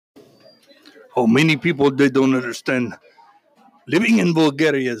how many people they don't understand. Living in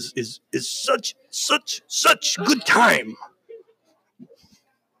Bulgaria is such good time.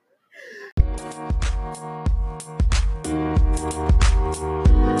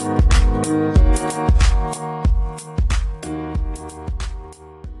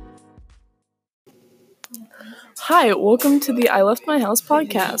 Hi, welcome to the I Left My House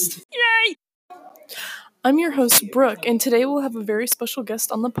podcast. Yay! I'm your host, Brooke, and today we'll have a very special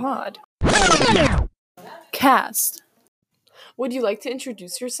guest on the pod. Cast. Would you like to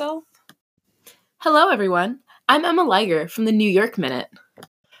introduce yourself? Hello, everyone. I'm Emma Liger from the New York Minute.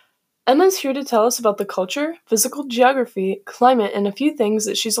 Emma's here to tell us about the culture, physical geography, climate, and a few things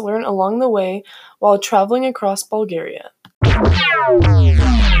that she's learned along the way while traveling across Bulgaria.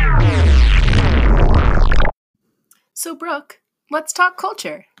 So, Brooke, let's talk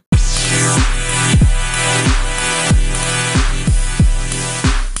culture.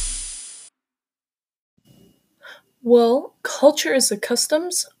 Well, culture is the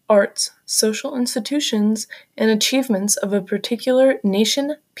customs, arts, social institutions, and achievements of a particular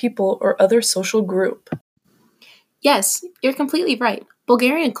nation, people, or other social group. Yes, you're completely right.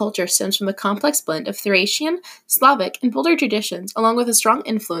 Bulgarian culture stems from a complex blend of Thracian, Slavic, and Bulgar traditions, along with a strong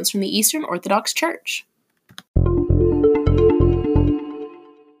influence from the Eastern Orthodox Church.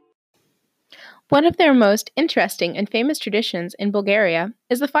 One of their most interesting and famous traditions in Bulgaria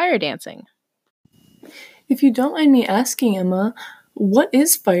is the fire dancing. If you don't mind me asking, Emma, what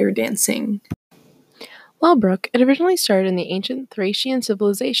is fire dancing? Well, Brooke, it originally started in the ancient Thracian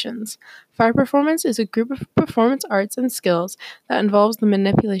civilizations. Fire performance is a group of performance arts and skills that involves the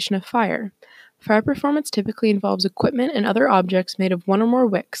manipulation of fire. Fire performance typically involves equipment and other objects made of one or more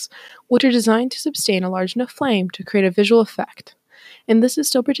wicks, which are designed to sustain a large enough flame to create a visual effect. And this is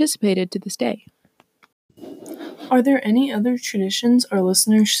still participated to this day. Are there any other traditions our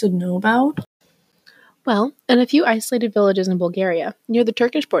listeners should know about? Well, in a few isolated villages in Bulgaria, near the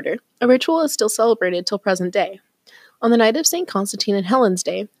Turkish border, a ritual is still celebrated till present day. On the night of St. Constantine and Helen's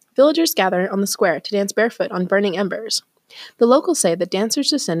Day, villagers gather on the square to dance barefoot on burning embers. The locals say that dancers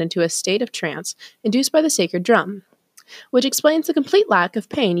descend into a state of trance induced by the sacred drum, which explains the complete lack of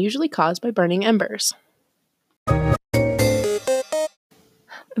pain usually caused by burning embers.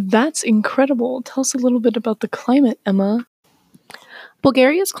 That's incredible. Tell us a little bit about the climate, Emma.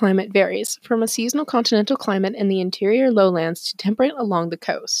 Bulgaria's climate varies from a seasonal continental climate in the interior lowlands to temperate along the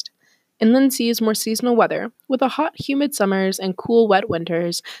coast. Inland seas more seasonal weather, with a hot, humid summers and cool, wet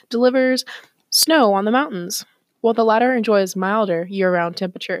winters, delivers snow on the mountains, while the latter enjoys milder year-round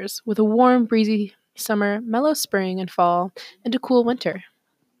temperatures, with a warm, breezy summer, mellow spring and fall, and a cool winter.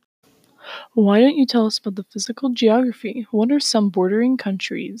 Why don't you tell us about the physical geography? What are some bordering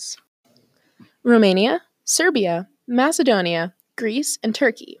countries? Romania, Serbia, Macedonia, Greece, and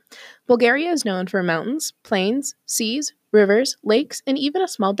Turkey. Bulgaria is known for mountains, plains, seas, rivers, lakes, and even a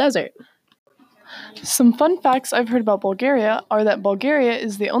small desert. Some fun facts I've heard about Bulgaria are that Bulgaria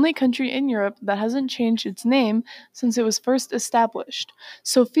is the only country in Europe that hasn't changed its name since it was first established.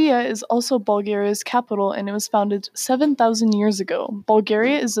 Sofia is also Bulgaria's capital, and it was founded 7,000 years ago.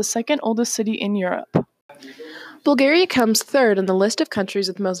 Bulgaria is the second oldest city in Europe. Bulgaria comes third on the list of countries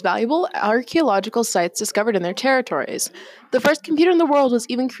with the most valuable archaeological sites discovered in their territories. The first computer in the world was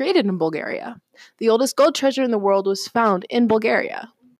even created in Bulgaria. The oldest gold treasure in the world was found in Bulgaria.